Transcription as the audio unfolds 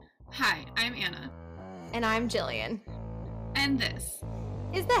I'm Anna. And I'm Jillian. And this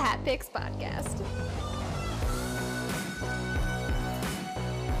is the Hat Picks Podcast.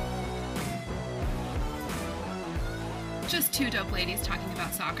 Just two dope ladies talking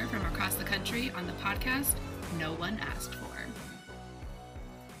about soccer from across the country on the podcast no one asked for.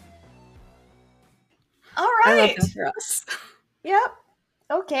 All right. I love that for us. Yep.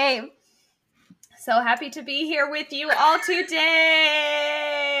 Okay. So happy to be here with you all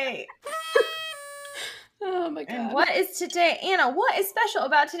today. Oh my God. And what is today, Anna, what is special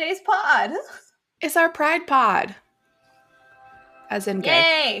about today's pod? It's our Pride Pod. As in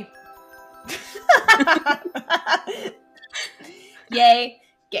gay. Yay. Yay,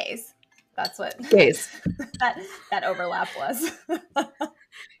 gays. That's what Gays. that overlap was.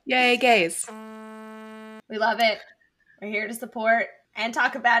 Yay, gays. We love it. We're here to support and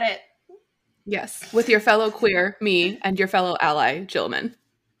talk about it. Yes, with your fellow queer, me, and your fellow ally, Jillman.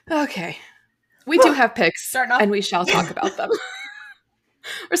 Okay. We do have picks, and we shall talk about them.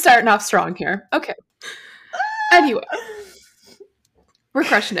 We're starting off strong here. Okay. Anyway, we're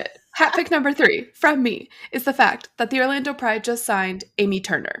crushing it. Hat pick number 3 from me is the fact that the Orlando Pride just signed Amy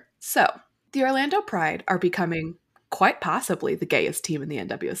Turner. So, the Orlando Pride are becoming quite possibly the gayest team in the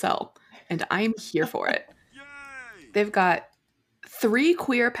NWSL, and I'm here for it. They've got 3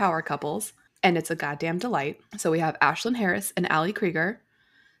 queer power couples, and it's a goddamn delight. So we have Ashlyn Harris and Allie Krieger,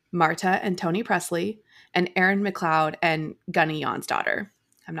 Marta and Tony Presley, and Erin McLeod and Gunny Jonsdottir.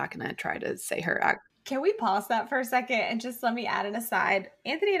 I'm not going to try to say her. Can we pause that for a second and just let me add an aside?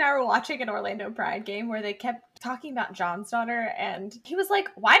 Anthony and I were watching an Orlando Pride game where they kept talking about Jonsdottir, and he was like,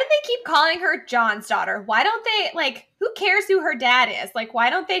 why do they keep calling her Jonsdottir? Why don't they, who cares who her dad is? Why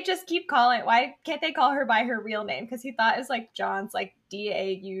don't they just keep why can't they call her by her real name? Because he thought it was John's,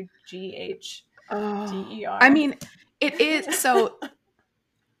 Daughdher. I mean, it is, so...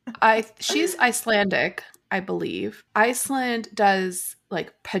 she's Icelandic, I believe. Iceland does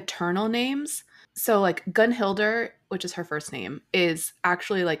paternal names. So Gunnhildur, which is her first name, is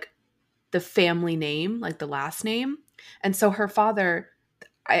actually the family name, the last name. And so her father,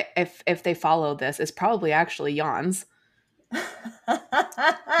 if they follow this, is probably actually Jans.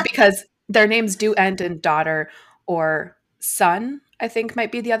 Because their names do end in daughter or son, I think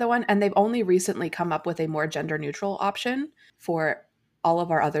might be the other one. And they've only recently come up with a more gender neutral option for all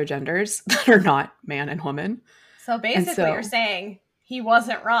of our other genders that are not man and woman. So basically you're saying he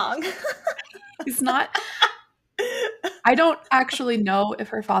wasn't wrong. He's not. I don't actually know if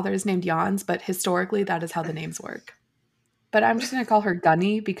her father is named Jans, but historically that is how the names work. But I'm just going to call her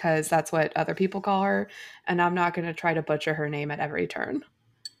Gunny because that's what other people call her. And I'm not going to try to butcher her name at every turn.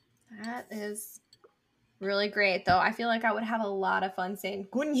 That is really great, though. I feel like I would have a lot of fun saying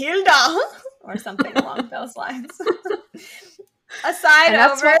Gunnhilda or something along those lines.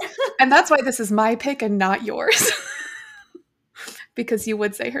 And that's why this is my pick and not yours. Because you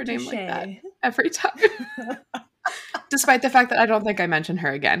would say her name like that every time. Despite the fact that I don't think I mentioned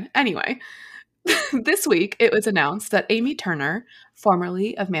her again. Anyway, this week it was announced that Amy Turner,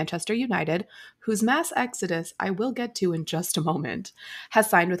 formerly of Manchester United, whose mass exodus I will get to in just a moment, has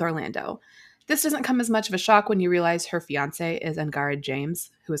signed with Orlando. This doesn't come as much of a shock when you realize her fiance is Angarad James,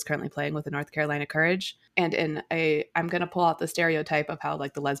 who is currently playing with the North Carolina Courage. And I'm going to pull out the stereotype of how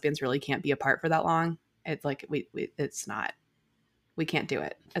the lesbians really can't be apart for that long. It's it's not. We can't do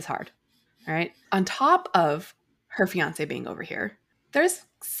it as hard. All right. On top of her fiance being over here, there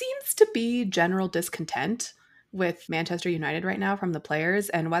seems to be general discontent with Manchester United right now from the players.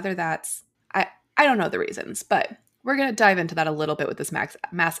 And whether that's, I don't know the reasons, but we're going to dive into that a little bit with this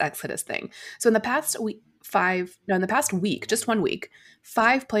mass exodus thing. So in the past week, just 1 week,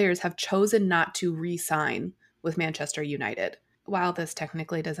 5 players have chosen not to re-sign with Manchester United. While this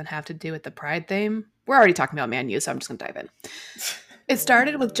technically doesn't have to do with the Pride theme, we're already talking about Man U, so I'm just going to dive in. It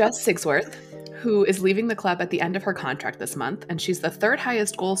started with Jess Sigsworth, who is leaving the club at the end of her contract this month, and she's the 3rd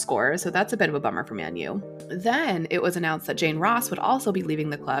highest goal scorer, so that's a bit of a bummer for Man U. Then it was announced that Jane Ross would also be leaving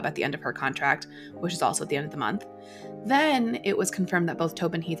the club at the end of her contract, which is also at the end of the month. Then it was confirmed that both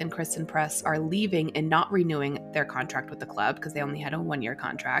Tobin Heath and Kristen Press are leaving and not renewing their contract with the club because they only had a 1-year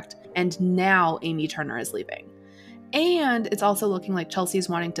contract. And now Amy Turner is leaving. And it's also looking like Chelsea is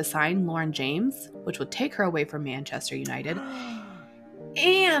wanting to sign Lauren James, which would take her away from Manchester United.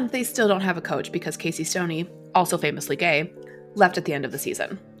 And they still don't have a coach because Casey Stoney, also famously gay, left at the end of the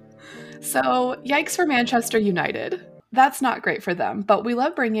season. So yikes for Manchester United. That's not great for them, but we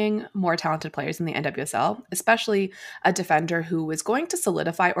love bringing more talented players in the NWSL, especially a defender who is going to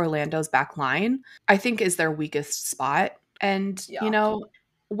solidify Orlando's back line, I think is their weakest spot. And,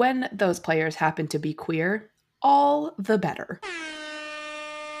 when those players happen to be queer, all the better.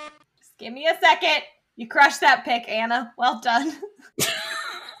 Give me a second. You crushed that pick, Anna. Well done.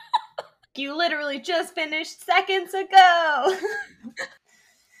 You literally just finished seconds ago.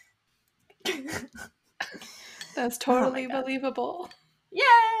 That's totally believable.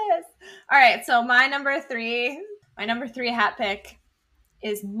 Yes. All right. So my number three hat pick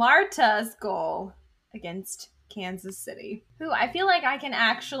is Marta's goal against Kansas City, who I feel like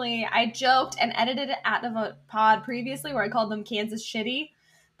I joked and edited it out of a pod previously where I called them Kansas Shitty,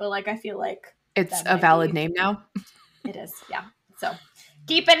 but like I feel like it's a valid name now. It is, yeah. So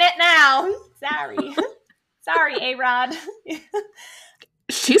keeping it now. Sorry, A-Rod.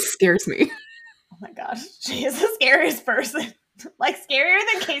 She scares me. Oh my god, she is the scariest person. Like scarier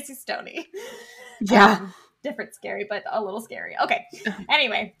than Casey Stoney. Yeah. Different scary, but a little scary. Okay.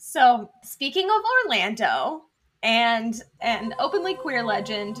 Anyway, so speaking of Orlando and an openly queer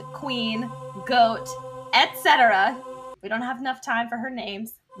legend, queen, goat, etc. We don't have enough time for her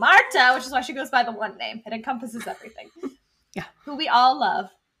names. Marta, which is why she goes by the one name. It encompasses everything. Yeah. Who we all love.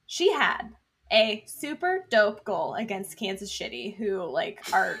 She had a super dope goal against Kansas Shitty, who like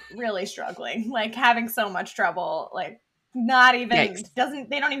are really struggling, like having so much trouble, like not even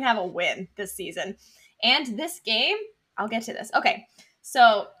they don't even have a win this season. And this game, I'll get to this. Okay,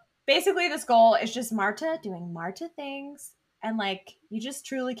 so basically this goal is just Marta doing Marta things, and like you just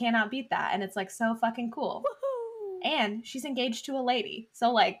truly cannot beat that, and it's like so fucking cool. Woohoo! And she's engaged to a lady,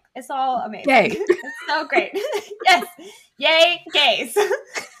 so like it's all amazing. Yay. It's so great. Yes, yay, gays.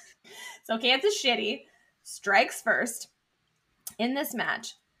 So Kansas Shitty strikes first in this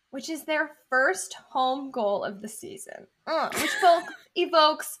match, which is their first home goal of the season, which both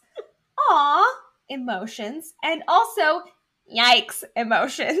evokes emotions and also yikes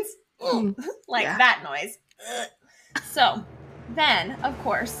emotions. Like that noise. So then, of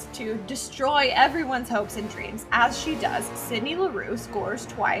course, to destroy everyone's hopes and dreams, as she does, Sydney Leroux scores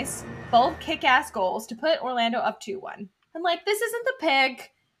twice, both kick-ass goals to put Orlando up 2-1. And like, this isn't the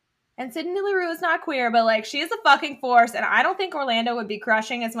pick. And Sydney Leroux is not queer, but like she is a fucking force, and I don't think Orlando would be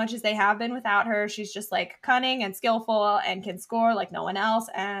crushing as much as they have been without her. She's just like cunning and skillful and can score like no one else,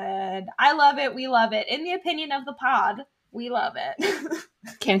 and I love it. We love it. In the opinion of the pod, we love it.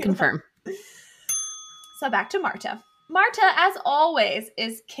 Can confirm. So back to Marta. Marta, as always,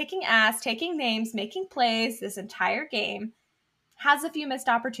 is kicking ass, taking names, making plays this entire game. Has a few missed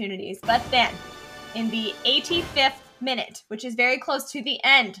opportunities, but then in the 85th minute, which is very close to the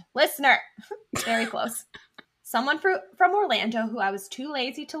end. Listener, very close. Someone from Orlando, who I was too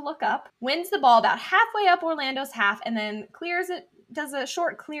lazy to look up, wins the ball about halfway up Orlando's half and then clears it, does a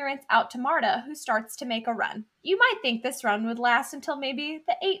short clearance out to Marta, who starts to make a run. You might think this run would last until maybe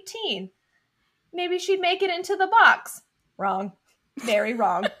the 18. Maybe she'd make it into the box. Wrong. Very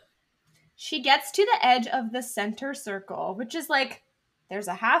wrong. She gets to the edge of the center circle, which is like, there's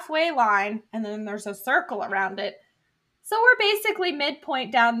a halfway line and then there's a circle around it. So we're basically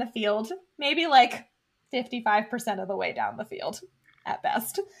midpoint down the field, maybe like 55% of the way down the field at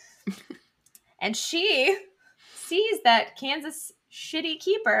best. And she sees that Kansas Shitty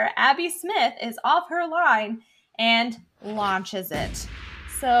keeper Abby Smith is off her line and launches it.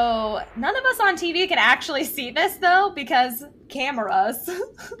 So none of us on TV can actually see this though, because cameras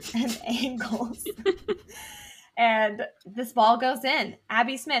and angles. And this ball goes in.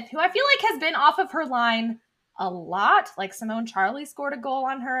 Abby Smith, who I feel like has been off of her line a lot, like Simone Charlie scored a goal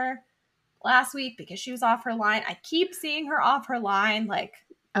on her last week because she was off her line. I keep seeing her off her line. Like,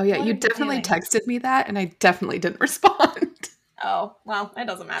 oh yeah, you definitely texted me that, and I definitely didn't respond. Oh well, it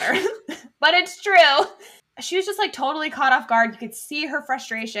doesn't matter, but it's true. She was just like totally caught off guard. You could see her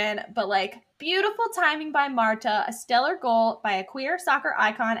frustration, but like beautiful timing by Marta, a stellar goal by a queer soccer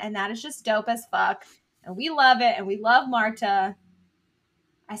icon, and that is just dope as fuck. And we love it, and we love Marta.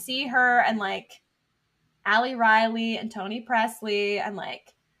 I see her and like Allie Riley and Tony Presley and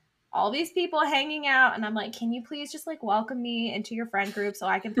like all these people hanging out, and I'm like, can you please just like welcome me into your friend group so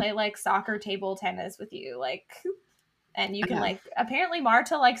I can play like soccer table tennis with you, like, and you can like, apparently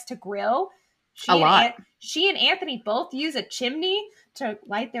Marta likes to grill. She and Anthony both use a chimney to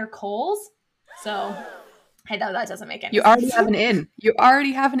light their coals, so I know that doesn't make any sense. You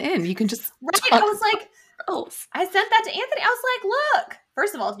already have an in. You can just right. I was like, I sent that to Anthony. I was like, look,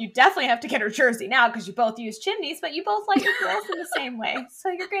 first of all, you definitely have to get her jersey now because you both use chimneys, but you both like your girls in the same way. So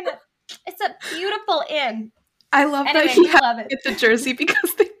it's a beautiful in. I love that he had to get the jersey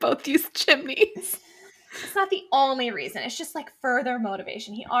because they both use chimneys. It's not the only reason. It's just like further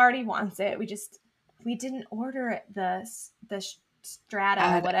motivation. He already wants it. We didn't order the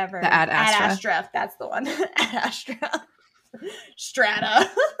Strata or whatever. The Ad Astra. That's the one. Ad Astra. Strata.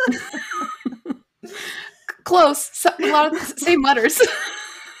 Close. A lot of the same letters.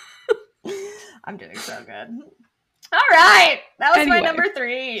 I'm doing so good. All right. That was my Anyway. number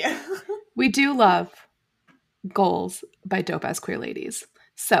 3. We do love goals by dope ass queer ladies.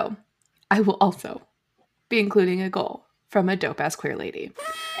 So I will also be including a goal from a dope ass queer lady.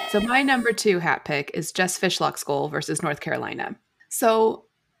 So my number 2 hat pick is Jess Fishlock's goal versus North Carolina. So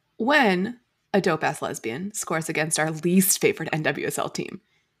when a dope ass lesbian scores against our least favorite NWSL team,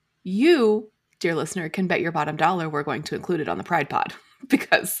 you, dear listener, can bet your bottom dollar we're going to include it on the Pride Pod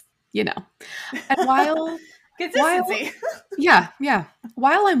because, you know. And while Consistency.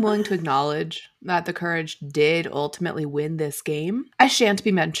 While I'm willing to acknowledge that the Courage did ultimately win this game, I shan't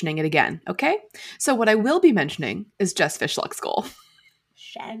be mentioning it again, okay? So what I will be mentioning is Jess Fishlock's goal.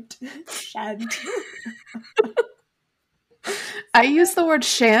 Shan't. I use the word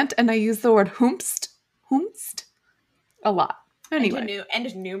shan't and I use the word hoomst a lot. Anyway. And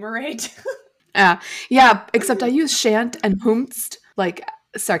enumerate. Yeah, except I use shan't and hoomst like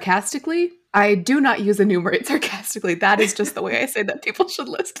sarcastically. I do not use enumerate sarcastically. That is just the way I say that people should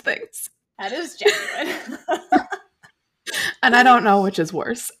list things. That is genuine. And I don't know which is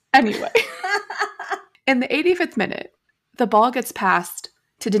worse. Anyway. In the 85th minute, the ball gets passed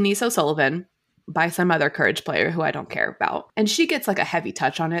to Denise O'Sullivan by some other Courage player who I don't care about. And she gets like a heavy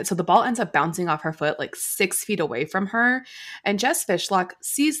touch on it. So the ball ends up bouncing off her foot like 6 feet away from her. And Jess Fishlock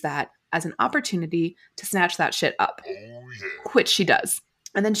sees that as an opportunity to snatch that shit up, which she does.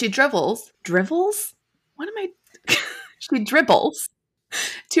 And then she dribbles. What am I? She dribbles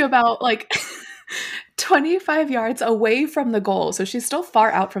to about like 25 yards away from the goal. So she's still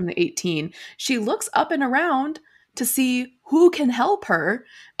far out from the 18. She looks up and around to see who can help her.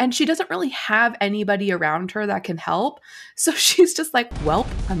 And she doesn't really have anybody around her that can help. So she's just like, well,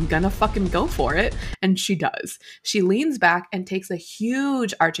 I'm gonna fucking go for it. And she does. She leans back and takes a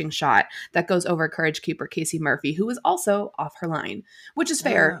huge arching shot that goes over Courage keeper Casey Murphy, who is also off her line, which is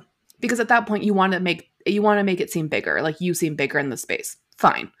fair because at that point you want to make it seem bigger, like you seem bigger in the space.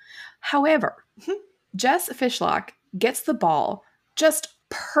 Fine. However, Jess Fishlock gets the ball just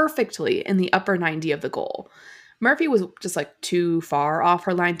perfectly in the upper 90 of the goal. Murphy was just like too far off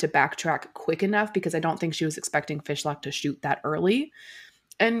her line to backtrack quick enough because I don't think she was expecting Fishlock to shoot that early.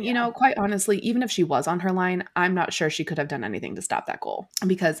 And, you know, quite honestly, even if she was on her line, I'm not sure she could have done anything to stop that goal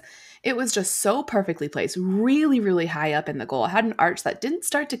because it was just so perfectly placed, really, really high up in the goal. It had an arch that didn't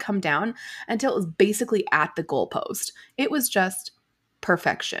start to come down until it was basically at the goalpost. It was just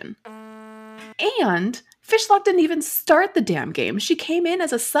perfection. And Fishlock didn't even start the damn game. She came in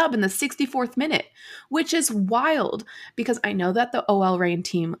as a sub in the 64th minute, which is wild because I know that the OL Reign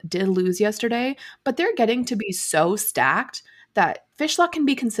team did lose yesterday, but they're getting to be so stacked that Fishlock can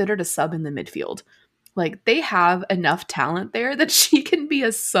be considered a sub in the midfield. Like, they have enough talent there that she can be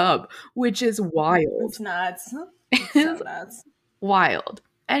a sub, which is wild. It's nuts. It's so nuts. Wild.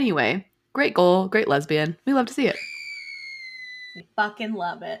 Anyway, great goal, great lesbian. We love to see it. We fucking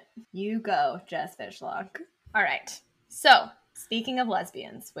love it. You go, Jess Fishlock. All right. So, speaking of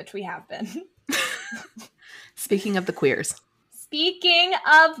lesbians, which we have been. Speaking of the queers. Speaking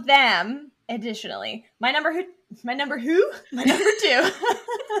of them, additionally, my number 2.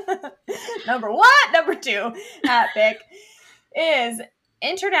 Number 2 hat pick is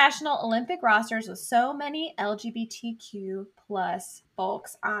international Olympic rosters with so many LGBTQ plus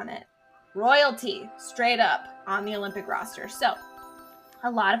folks on it. Royalty, straight up, on the Olympic roster. So,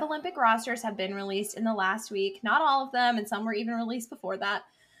 a lot of Olympic rosters have been released in the last week. Not all of them, and some were even released before that.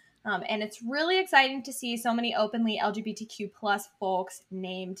 And it's really exciting to see so many openly LGBTQ plus folks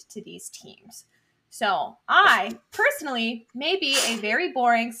named to these teams. So, I, personally, may be a very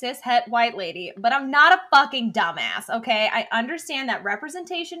boring cis-het white lady, but I'm not a fucking dumbass, okay? I understand that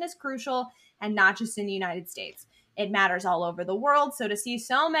representation is crucial, and not just in the United States. It matters all over the world, so to see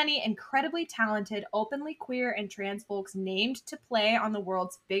so many incredibly talented, openly queer and trans folks named to play on the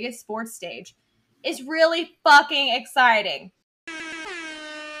world's biggest sports stage is really fucking exciting.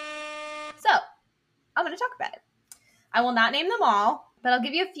 So, I'm going to talk about it. I will not name them all, but I'll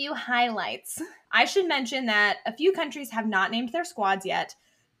give you a few highlights. I should mention that a few countries have not named their squads yet,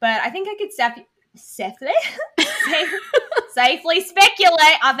 but I think I could safely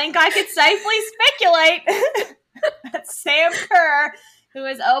speculate. I think I could safely speculate that Sam Kerr, who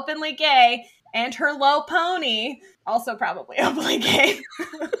is openly gay, and her low pony, also probably openly gay,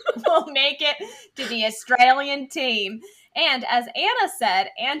 will make it to the Australian team. And as Anna said,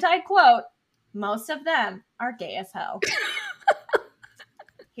 and I quote, most of them are gay as hell.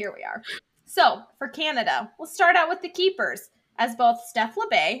 Here we are. So, for Canada, we'll start out with the keepers, as both Steph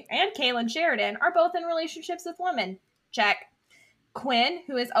LeBay and Kaylin Sheridan are both in relationships with women. Check. Quinn,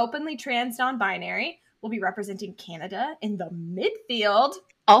 who is openly trans non-binary, will be representing Canada in the midfield.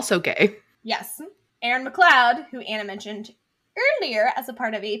 Also gay. Yes. Aaron McLeod, who Anna mentioned earlier as a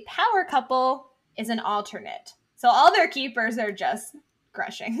part of a power couple, is an alternate. So all their keepers are just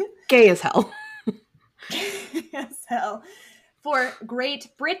crushing. Gay as hell. Gay as hell. For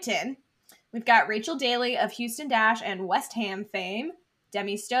Great Britain, we've got Rachel Daly of Houston Dash and West Ham fame,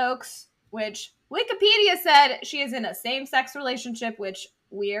 Demi Stokes, which Wikipedia said she is in a same-sex relationship, which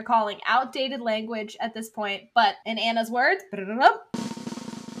we are calling outdated language at this point. But in Anna's words,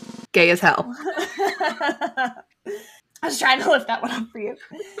 gay as hell. I was trying to lift that one up for you.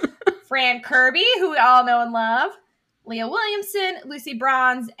 Fran Kirby, who we all know and love, Leah Williamson, Lucy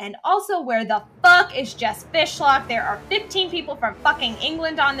Bronze, and also where the fuck is Jess Fishlock? There are 15 people from fucking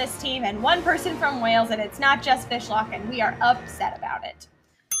England on this team and one person from Wales, and it's not Jess Fishlock, and we are upset about it.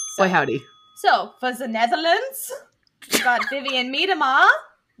 Boy, howdy. So, for the Netherlands, we've got Vivian Miedema,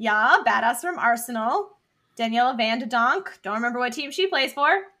 badass from Arsenal. Daniela Van de Donk, don't remember what team she plays for.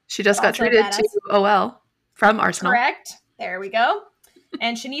 She just got traded to OL from Arsenal. Correct. There we go.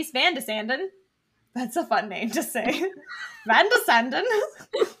 And Shanice Van de Sanden. That's a fun name to say. Van de Sanden.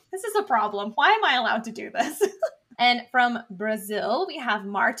 This is a problem. Why am I allowed to do this? And from Brazil, we have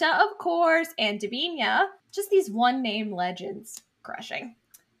Marta, of course, and Debinha. Just these one-name legends crushing.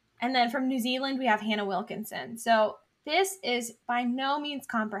 And then from New Zealand, we have Hannah Wilkinson. So this is by no means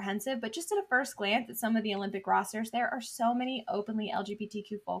comprehensive, but just at a first glance at some of the Olympic rosters, there are so many openly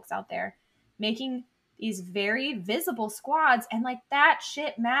LGBTQ folks out there making these very visible squads. And like that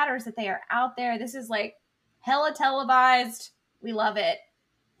shit matters that they are out there. This is like hella televised. We love it.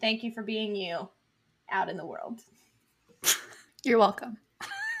 Thank you for being you out in the world. You're welcome.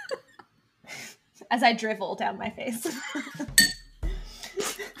 As I drivel down my face.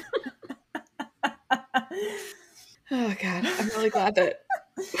 Oh, God. I'm really glad that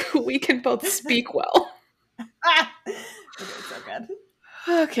we can both speak well. It is so good.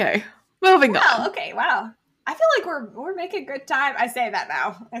 Okay. Moving on. Okay, wow. I feel like we're making good time. I say that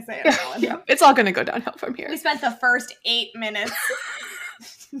now. I say it now. Yeah, it's all going to go downhill from here. We spent the first 8 minutes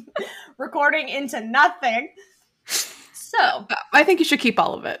recording into nothing. So. I think you should keep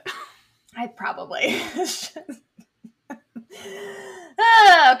all of it. I probably should.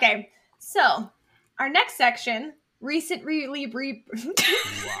 Okay. So, our next section, recently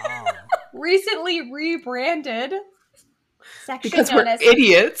rebranded section because known we're as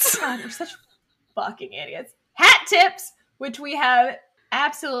idiots. God, we're such fucking idiots. Hat tips, which we have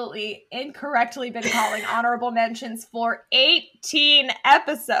absolutely incorrectly been calling honorable mentions for 18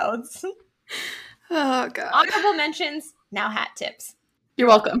 episodes. Oh, God. Honorable mentions, now hat tips. You're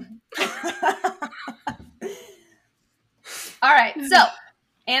welcome. All right, so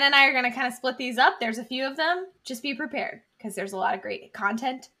Anna and I are going to kind of split these up. There's a few of them. Just be prepared because there's a lot of great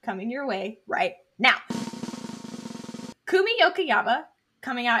content coming your way right now. Kumi Yokoyama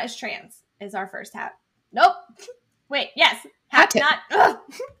coming out as trans is our first hat. Nope. Wait, yes. Hat tip.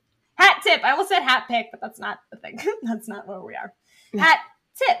 Hat tip. I almost said hat pick, but that's not the thing. That's not where we are. Hat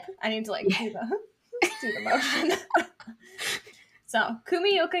tip. I need to do the motion. So,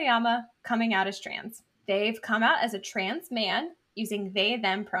 Kumi Yokoyama coming out as trans. They've come out as a trans man using they,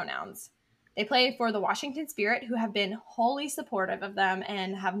 them pronouns. They play for the Washington Spirit, who have been wholly supportive of them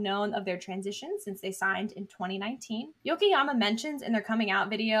and have known of their transition since they signed in 2019. Yokoyama mentions in their coming out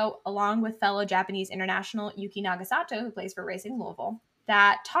video, along with fellow Japanese international Yuki Nagasato, who plays for Racing Louisville,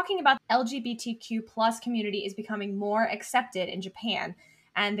 that talking about the LGBTQ plus community is becoming more accepted in Japan,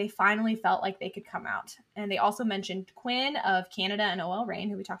 and they finally felt like they could come out. And they also mentioned Quinn of Canada and OL Reign,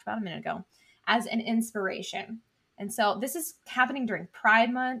 who we talked about a minute ago, as an inspiration. And so this is happening during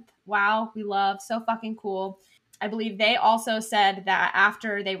Pride Month. Wow, we love. So fucking cool. I believe they also said that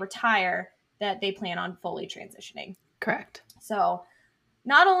after they retire, that they plan on fully transitioning. Correct. So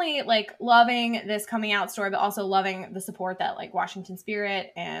not only like loving this coming out story, but also loving the support that like Washington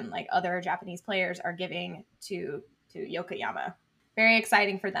Spirit and like other Japanese players are giving to Yokoyama. Very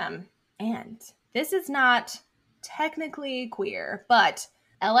exciting for them. And this is not technically queer, but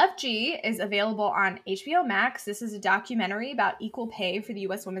LFG is available on HBO Max. This is a documentary about equal pay for the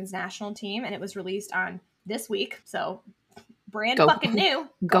U.S. women's national team, and it was released on this week. So brand fucking new.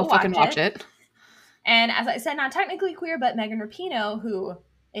 Go fucking watch it. And as I said, not technically queer, but Megan Rapinoe, who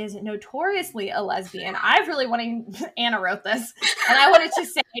is notoriously a lesbian. I've really wanted, Anna wrote this, and I wanted to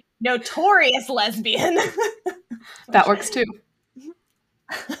say notorious lesbian. That works too.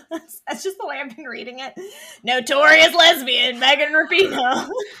 That's just the way I've been reading it. Notorious lesbian, Megan Rapinoe.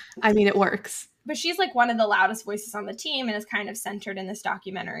 I mean, it works. But she's like one of the loudest voices on the team and is kind of centered in this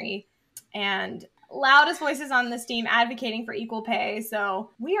documentary. And loudest voices on this team advocating for equal pay.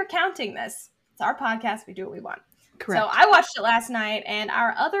 So we are counting this. It's our podcast. We do what we want. Correct. So I watched it last night, and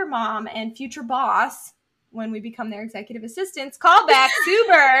our other mom and future boss, when we become their executive assistants, callback, Sue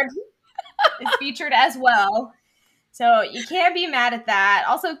Bird, is featured as well. So you can't be mad at that.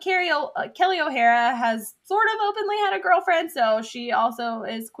 Also, Kelly O'Hara has sort of openly had a girlfriend, so she also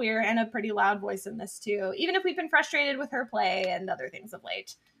is queer and a pretty loud voice in this too, even if we've been frustrated with her play and other things of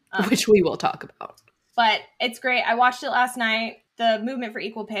late. Which we will talk about. But it's great. I watched it last night. The movement for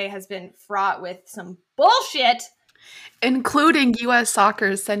equal pay has been fraught with some bullshit. Including U.S.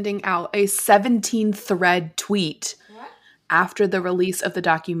 Soccer sending out a 17-thread tweet after the release of the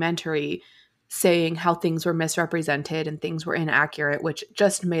documentary saying how things were misrepresented and things were inaccurate, which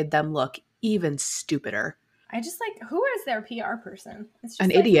just made them look even stupider. I just who is their PR person? It's just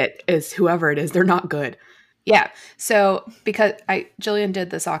an idiot is whoever it is. They're not good. Yeah. So because Jillian did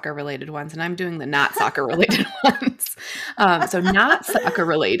the soccer related ones and I'm doing the not soccer related ones. So not soccer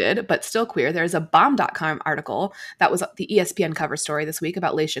related, but still queer. There's a bomb.com article that was the ESPN cover story this week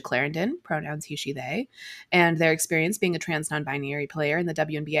about Layshia Clarendon, pronouns he, she, they, and their experience being a trans non-binary player in the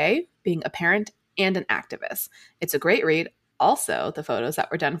WNBA, being a parent and an activist. It's a great read. Also, the photos that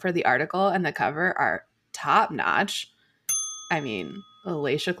were done for the article and the cover are top notch. I mean,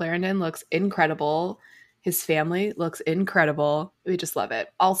 Layshia Clarendon looks incredible. His family looks incredible. We just love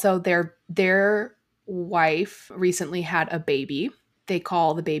it. Also, their wife recently had a baby. They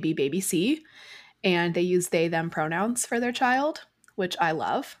call the baby Baby C, and they use they, them pronouns for their child, which I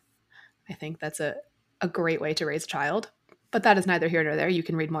love. I think that's a great way to raise a child. But that is neither here nor there. You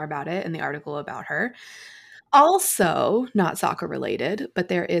can read more about it in the article about her. Also, not soccer related, but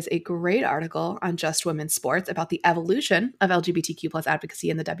there is a great article on Just Women's Sports about the evolution of LGBTQ plus advocacy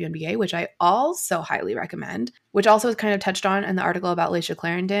in the WNBA, which I also highly recommend, which also is kind of touched on in the article about Layshia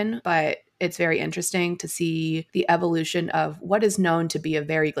Clarendon, but it's very interesting to see the evolution of what is known to be a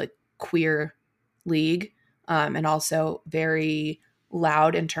very queer league, and also very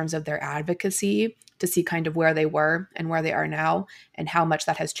loud in terms of their advocacy, to see kind of where they were and where they are now and how much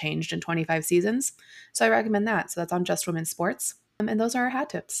that has changed in 25 seasons. So I recommend that. So that's on Just Women's Sports. And those are our hat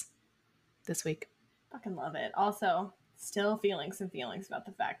tips this week. Fucking love it. Also, still feeling some feelings about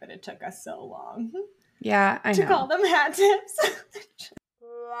the fact that it took us so long. Yeah, I know. To call them hat tips.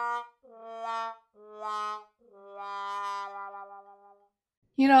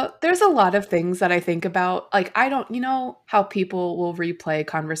 You know, there's a lot of things that I think about. I don't, how people will replay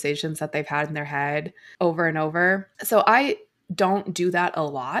conversations that they've had in their head over and over. So I don't do that a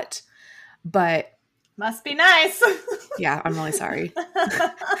lot, but. Must be nice. Yeah, I'm really sorry.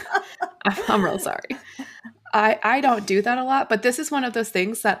 I'm real sorry. I don't do that a lot, but this is one of those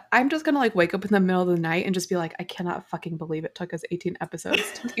things that I'm just going to wake up in the middle of the night and just be like, I cannot fucking believe it took us 18 episodes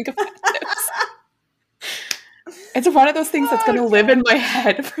to think about this. It's one of those things that's going to live in my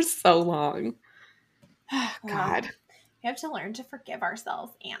head for so long. Oh, God. We have to learn to forgive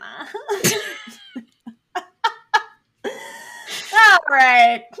ourselves, Anna. All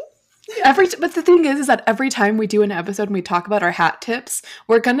right. But the thing is that every time we do an episode and we talk about our hat tips,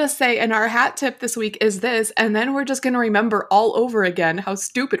 we're going to say, and our hat tip this week is this, and then we're just going to remember all over again how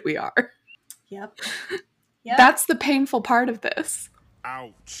stupid we are. Yep. That's the painful part of this.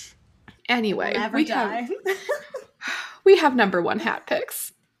 Ouch. Anyway, we have number one hat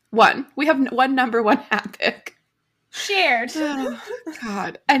picks. We have one number one hat pick. Shared. Oh,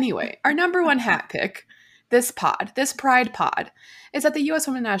 God. Anyway, our number one hat pick, this Pride pod, is that the U.S.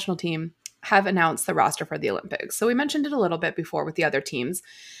 Women's National Team have announced the roster for the Olympics. So we mentioned it a little bit before with the other teams.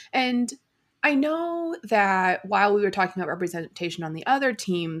 And I know that while we were talking about representation on the other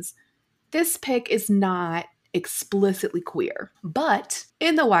teams, this pick is not explicitly queer. But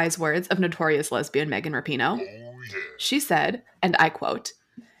in the wise words of notorious lesbian Megan Rapinoe, she said, and I quote,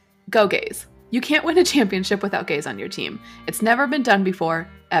 "Go gays. You can't win a championship without gays on your team. It's never been done before,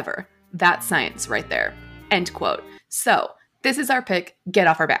 ever. That's science right there." End quote. So this is our pick. Get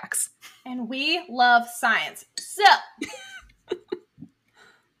off our backs. And we love science. So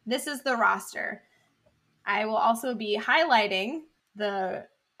this is the roster. I will also be highlighting the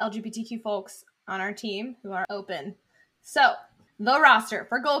LGBTQ folks on our team who are open. So the roster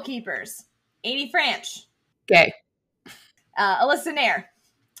for goalkeepers: Adie Franch. Gay. Alyssa Nair.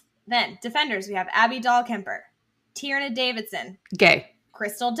 Then defenders, we have Abby Dahlkemper, Tierna Davidson. Gay.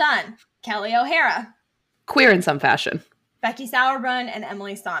 Crystal Dunn. Kelly O'Hara. Queer in some fashion. Becky Sauerbrunn and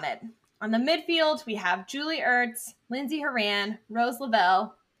Emily Sonnet. On the midfield, we have Julie Ertz, Lindsay Horan, Rose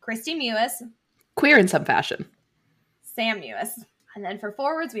Lavelle, Christy Mewis. Queer in some fashion. Sam Mewis. And then for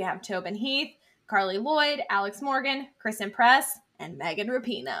forwards, we have Tobin Heath, Carly Lloyd, Alex Morgan, Kristen Press, and Megan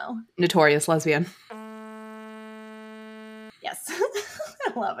Rapinoe. Notorious lesbian. Yes.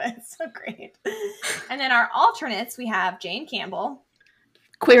 I love it. It's so great. And then our alternates, we have Jane Campbell,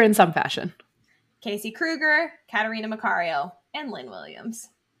 queer in some fashion, Casey Kruger, Katarina Macario, and Lynn Williams.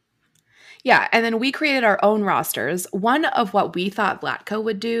 Yeah, and then we created our own rosters, one of what we thought Vlatko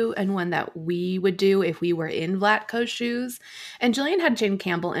would do and one that we would do if we were in Vlatko's shoes. And Jillian had Jane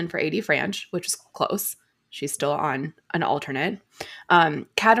Campbell in for AD Franch, which is close. She's still on an alternate.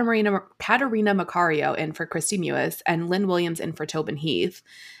 Katarina Macario in for Christy Mewis and Lynn Williams in for Tobin Heath.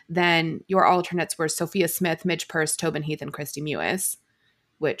 Then your alternates were Sophia Smith, Midge Purce, Tobin Heath, and Christy Mewis,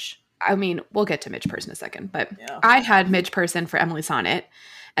 which, I mean, we'll get to Midge Purce in a second. But yeah. I had Midge Purce in for Emily Sonnet.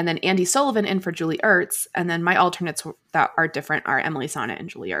 And then Andy Sullivan in for Julie Ertz. And then my alternates that are different are Emily Sonnet and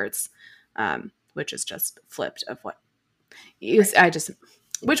Julie Ertz, which is just flipped of what you, right.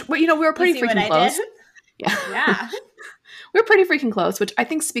 We were pretty freaking close. Yeah. We're pretty freaking close, which I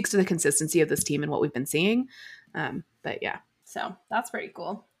think speaks to the consistency of this team and what we've been seeing. But yeah. So that's pretty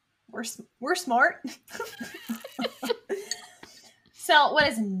cool. We're smart. So what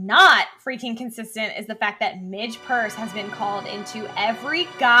is not freaking consistent is the fact that Midge Purce has been called into every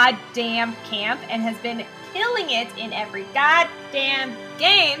goddamn camp and has been killing it in every goddamn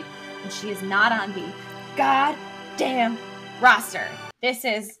game, and she is not on the goddamn roster. This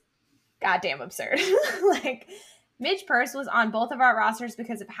is goddamn absurd. Like, Midge Purce was on both of our rosters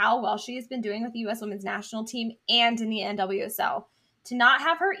because of how well she has been doing with the U.S. Women's National Team and in the NWSL. To not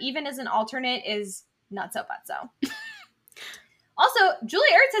have her even as an alternate is nutso-butso. Also, Julie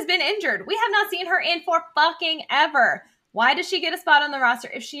Ertz has been injured. We have not seen her in for fucking ever. Why does she get a spot on the roster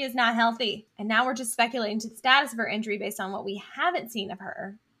if she is not healthy? And now we're just speculating to the status of her injury based on what we haven't seen of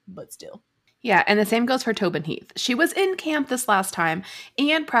her, but still. Yeah, and the same goes for Tobin Heath. She was in camp this last time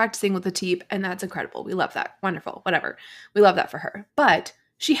and practicing with the team, and that's incredible. We love that. Wonderful. Whatever. We love that for her. But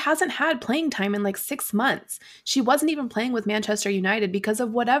she hasn't had playing time in like 6 months. She wasn't even playing with Manchester United because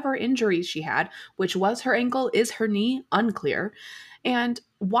of whatever injuries she had, which was her ankle, is her knee, unclear. And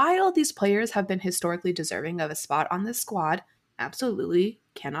while these players have been historically deserving of a spot on this squad, absolutely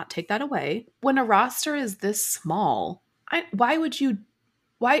cannot take that away. When a roster is this small, why do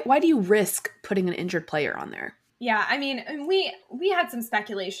you risk putting an injured player on there? Yeah, I mean, we had some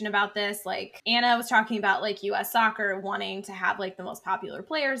speculation about this. Like, Anna was talking about, like, U.S. soccer wanting to have, like, the most popular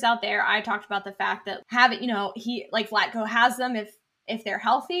players out there. I talked about the fact that Vlatko has them if they're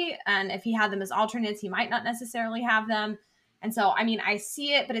healthy, and if he had them as alternates, he might not necessarily have them. And so, I mean, I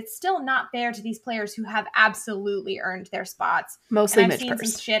see it, but it's still not fair to these players who have absolutely earned their spots. Mostly Midge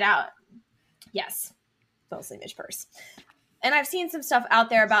Purce. Some shit out. Yes, mostly Midge Purce. And I've seen some stuff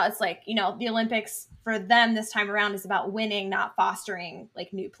out there about, it's like, the Olympics for them this time around is about winning, not fostering,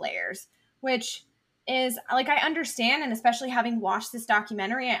 like, new players, which is, like, I understand. And especially having watched this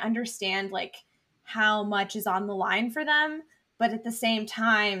documentary, I understand, like, how much is on the line for them. But at the same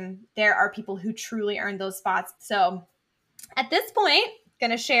time, there are people who truly earn those spots. So at this point,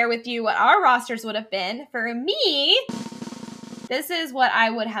 going to share with you what our rosters would have been. For me, this is what I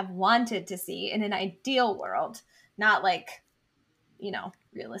would have wanted to see in an ideal world. Not like,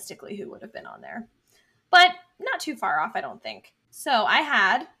 realistically who would have been on there. But not too far off, I don't think. So I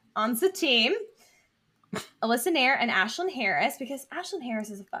had on the team Alyssa Nair and Ashlyn Harris, because Ashlyn Harris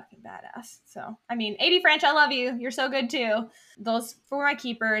is a fucking badass. So, I mean, AD Franch, I love you. You're so good too. Those for my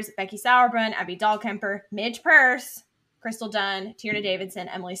keepers: Becky Sauerbrunn, Abby Dahlkemper, Midge Purce, Crystal Dunn, Tierna Davidson,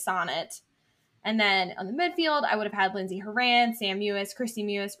 Emily Sonnet. And then on the midfield, I would have had Lindsay Horan, Sam Mewis, Christy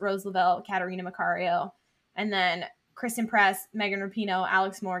Mewis, Rose Lavelle, Katarina Macario. And then Kristen Press, Megan Rapinoe,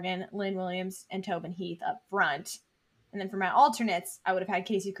 Alex Morgan, Lynn Williams, and Tobin Heath up front. And then for my alternates, I would have had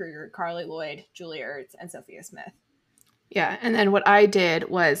Casey Kruger, Carly Lloyd, Julie Ertz, and Sophia Smith. Yeah, and then what I did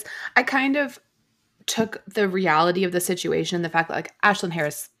was I kind of took the reality of the situation, the fact that, like, Ashlyn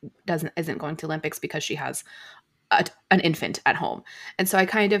Harris isn't going to Olympics because she has an infant at home. And so I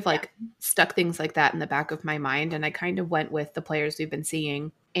kind of stuck things like that in the back of my mind, and I kind of went with the players we've been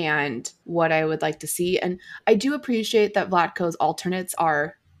seeing and what I would like to see. And I do appreciate that Vlatko's alternates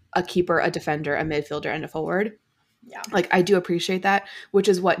are a keeper, a defender, a midfielder, and a forward. Yeah. Like, I do appreciate that, which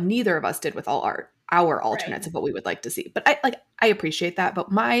is what neither of us did with all our alternates of what we would like to see. But I appreciate that.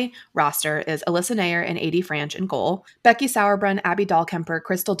 But my roster is Alyssa Nair and AD Franch in goal, Becky Sauerbrunn, Abby Dahlkemper,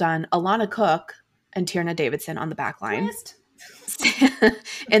 Crystal Dunn, Alana Cook, and Tierna Davidson on the back line.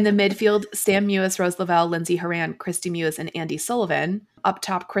 In the midfield, Sam Mewis, Rose Lavelle, Lindsay Horan, Christy Mewis, and Andy Sullivan. Up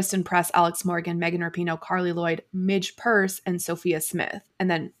top, Kristen Press, Alex Morgan, Megan Rapinoe, Carly Lloyd, Midge Purce, and Sophia Smith.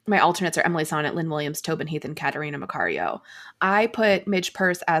 And then my alternates are Emily Sonnet, Lynn Williams, Tobin Heath, and Katarina Macario. I put Midge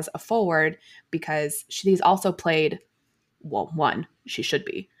Purce as a forward because she's also played, well, one, she should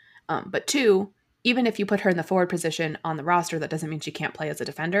be. But two, even if you put her in the forward position on the roster, that doesn't mean she can't play as a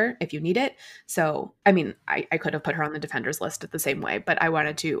defender if you need it. So, I mean, I could have put her on the defenders list the same way, but I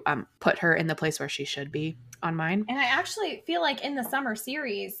wanted to put her in the place where she should be on mine. And I actually feel like in the summer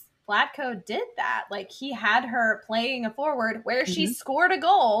series, Vlatko did that. Like, he had her playing a forward where she scored a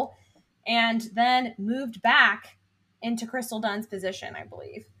goal and then moved back into Crystal Dunn's position, I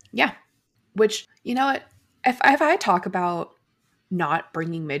believe. Yeah. Which, you know what? If I talk about not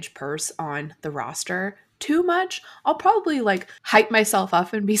bringing Midge Purce on the roster too much, I'll probably like hype myself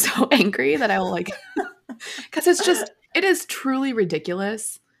up and be so angry that I will like, because it is truly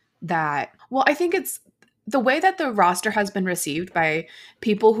ridiculous that, well, I think it's the way that the roster has been received by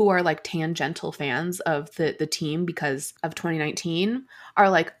people who are like tangential fans of the team because of 2019 are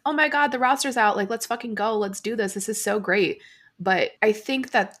like, oh my God, the roster's out. Like, let's fucking go. Let's do this. This is so great. But I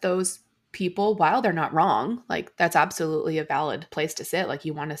think that those people, while they're not wrong, like that's absolutely a valid place to sit. Like,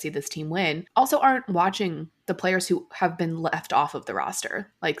 you want to see this team win, also aren't watching the players who have been left off of the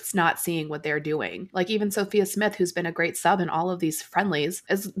roster. Like, it's not seeing what they're doing. Like, even Sophia Smith, who's been a great sub in all of these friendlies,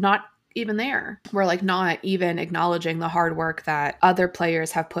 is not even there. We're like not even acknowledging the hard work that other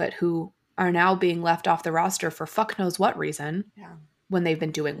players have put who are now being left off the roster for fuck knows what reason when they've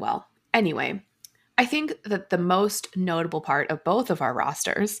been doing well. Anyway, I think that the most notable part of both of our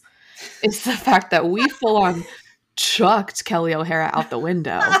rosters is the fact that we full on chucked Kelly O'Hara out the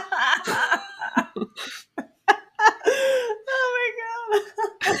window. Oh my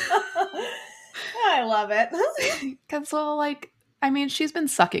God. I love it. Because, well, like, I mean, she's been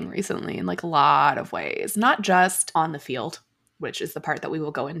sucking recently in like a lot of ways, not just on the field, which is the part that we will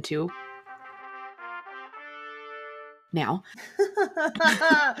go into now.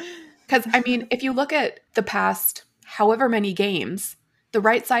 Because, I mean, if you look at the past however many games, the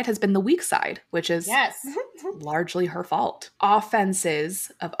right side has been the weak side, which is largely her fault.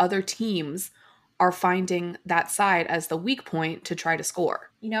 Offenses of other teams are finding that side as the weak point to try to score.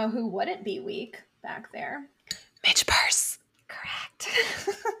 You know who wouldn't be weak back there? Midge Purce. Correct.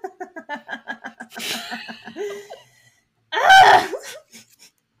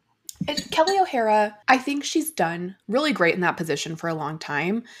 Kelly O'Hara, I think she's done really great in that position for a long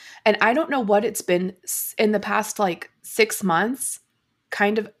time. And I don't know what it's been in the past like 6 months,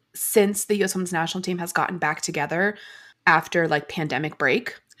 kind of since the U.S. Women's National Team has gotten back together after like pandemic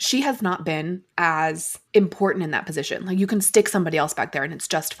break. She has not been as important in that position. Like, you can stick somebody else back there and it's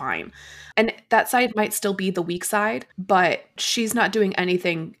just fine. And that side might still be the weak side, but she's not doing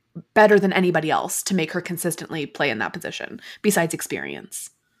anything better than anybody else to make her consistently play in that position besides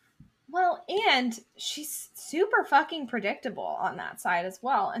experience. Well, and she's super fucking predictable on that side as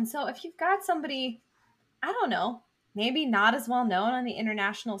well. And so if you've got somebody, I don't know, maybe not as well known on the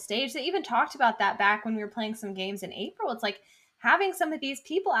international stage, they even talked about that back when we were playing some games in April. It's like, having some of these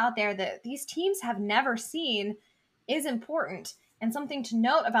people out there that these teams have never seen is important. And something to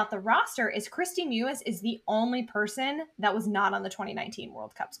note about the roster is Kristie Mewis is the only person that was not on the 2019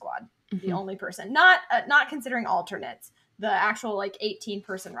 World Cup squad. Mm-hmm. The only person, not considering alternates, the actual like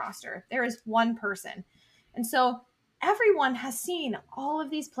 18-person roster. There is one person. And so everyone has seen all of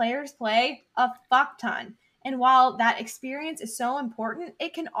these players play a fuck ton. And while that experience is so important,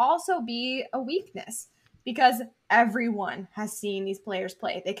 it can also be a weakness. Because everyone has seen these players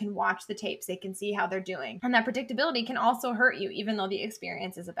play. They can watch the tapes. They can see how they're doing. And that predictability can also hurt you, even though the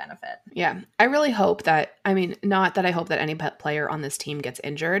experience is a benefit. Yeah. I really hope that, I mean, not that I hope that any player on this team gets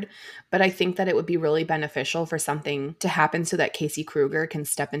injured, but I think that it would be really beneficial for something to happen so that Casey Kruger can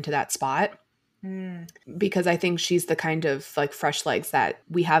step into that spot. Because I think she's the kind of like fresh legs that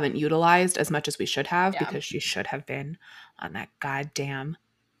we haven't utilized as much as we should have, because she should have been on that goddamn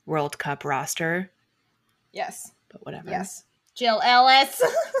World Cup roster. Yes. But whatever. Yes. Jill Ellis.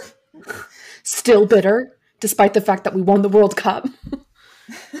 Still bitter, despite the fact that we won the World Cup.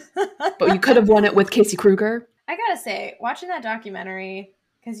 But you could have won it with Casey Kruger. I gotta say, watching that documentary,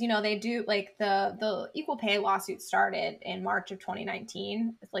 because, you know, they do, like, the equal pay lawsuit started in March of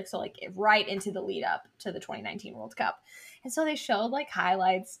 2019. It's like, so, like, right into the lead up to the 2019 World Cup. And so they showed, like,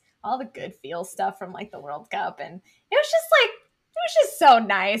 highlights, all the good feel stuff from, like, the World Cup. And it was just, like, it was just so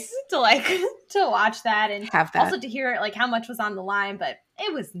nice to like to watch that and have that. Also to hear like how much was on the line, but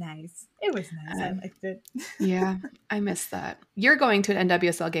it was nice. It was nice. I liked it. Yeah, I miss that. You're going to an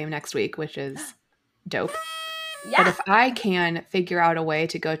NWSL game next week, which is dope. Yeah. But if I can figure out a way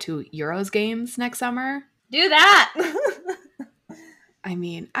to go to Euros games next summer, do that. I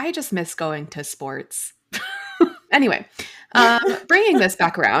mean, I just miss going to sports. Anyway, bringing this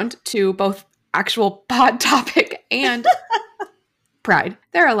back around to both actual pod topic and Pride.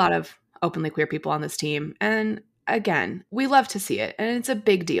 There are a lot of openly queer people on this team, and again, we love to see it. And it's a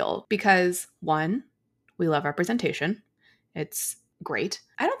big deal because, one, we love representation. It's great.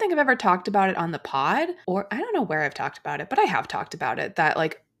 I don't think I've ever talked about it on the pod, or I don't know where I've talked about it, but I have talked about it, that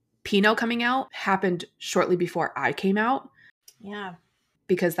like Pinot coming out happened shortly before I came out. Yeah.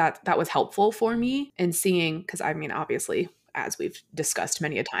 Because that was helpful for me in seeing, because I mean, obviously, as we've discussed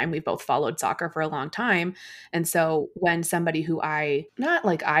many a time, we've both followed soccer for a long time. And so when somebody who I not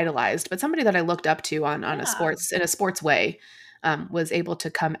like idolized, but somebody that I looked up to on a sports way, was able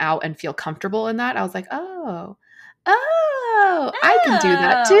to come out and feel comfortable in that, I was like, oh, I can do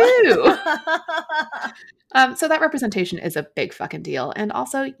that too. So that representation is a big fucking deal. And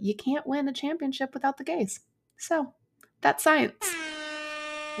also, you can't win a championship without the gays. So that's science.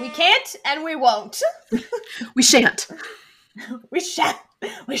 We can't and we won't. We shan't. We shan't.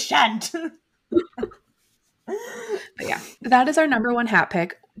 We shan't. But yeah, that is our number one hat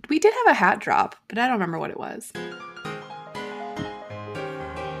pick. We did have a hat drop, but I don't remember what it was.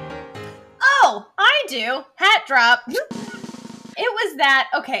 Oh, I do. Hat drop. It was that.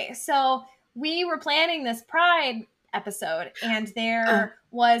 Okay, so we were planning this Pride episode, and there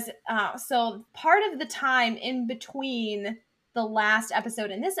was so part of the time in between the last episode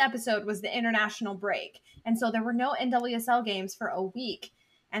and this episode was the international break, and so there were no NWSL games for a week,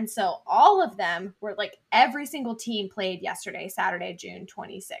 and so all of them were like every single team played yesterday, Saturday, June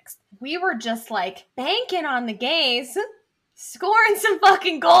 26th. We were just like banking on the gays scoring some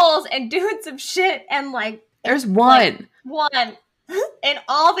fucking goals and doing some shit, and like there's one in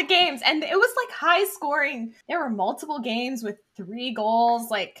all the games, and it was like high scoring. There were multiple games with 3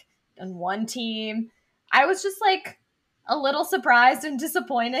 goals like on one team. I was just like a little surprised and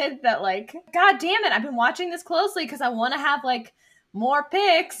disappointed that like, god damn it, I've been watching this closely because I want to have like more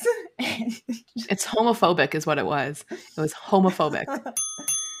picks. It's homophobic is what it was. It was homophobic.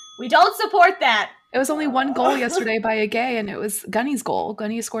 We don't support that. It was only 1 goal yesterday by a gay, and it was Gunny's goal.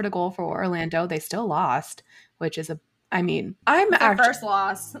 Gunny scored a goal for Orlando. They still lost, which is I'm actually first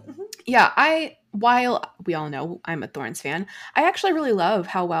loss. Yeah, while we all know I'm a Thorns fan, I actually really love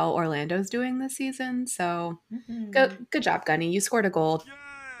how well Orlando's doing this season. So good job, Gunny. You scored a goal.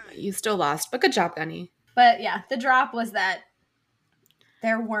 You still lost, but good job, Gunny. But yeah, the drop was that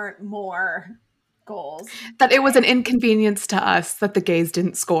there weren't more goals. That it was an inconvenience to us that the gays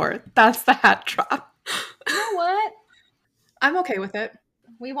didn't score. That's the hat drop. You know what? I'm okay with it.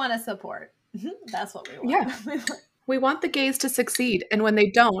 We want to support. That's what we want. Yeah. We want the gays to succeed, and when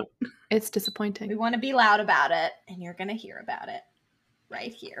they don't, it's disappointing. We want to be loud about it, and you're going to hear about it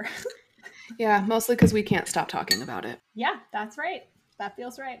right here. Yeah, mostly because we can't stop talking about it. Yeah, that's right. That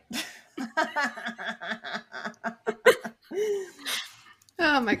feels right.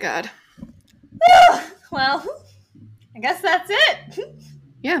 Oh my god. Well, I guess that's it.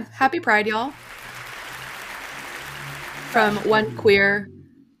 Yeah, happy Pride, y'all. From one queer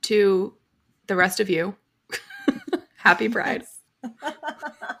to the rest of you. Happy Pride.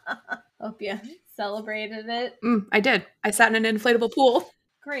 Hope you celebrated it. I did. I sat in an inflatable pool.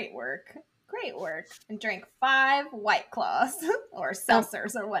 Great work. Great work. And drank 5 White Claws or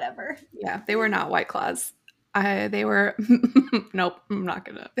seltzers or whatever. Yeah, they were not White Claws. They were, nope, I'm not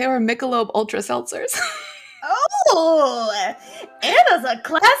gonna. They were Michelob Ultra Seltzers. Oh, Anna's a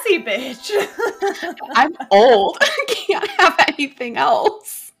classy bitch. I'm old. I can't have anything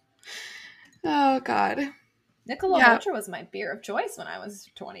else. Oh, God. Michelob Ultra was my beer of choice when I was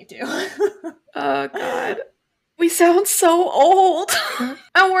 22. Oh, God. We sound so old.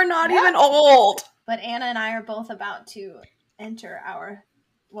 And we're not even old. But Anna and I are both about to enter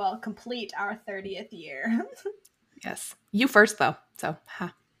complete our 30th year. Yes. You first, though. So,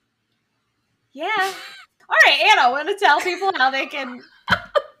 Yeah. All right, Anna, want to tell people how they can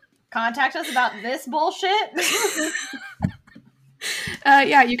contact us about this bullshit?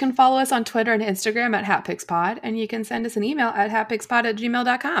 Yeah, you can follow us on Twitter and Instagram at HatPicksPod, and you can send us an email at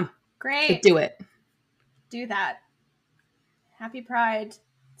hatpickspod@gmail.com. Great. So do it. Do that. Happy Pride.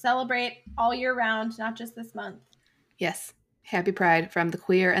 Celebrate all year round, not just this month. Yes. Happy Pride from the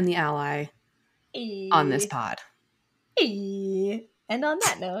queer and the ally on this pod. And on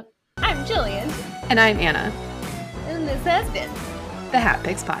that note, I'm Jillian. And I'm Anna. And this has been the Hat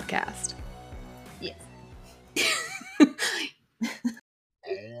Picks Podcast. Yes. Oh,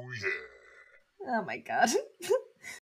 yeah. Oh, my God.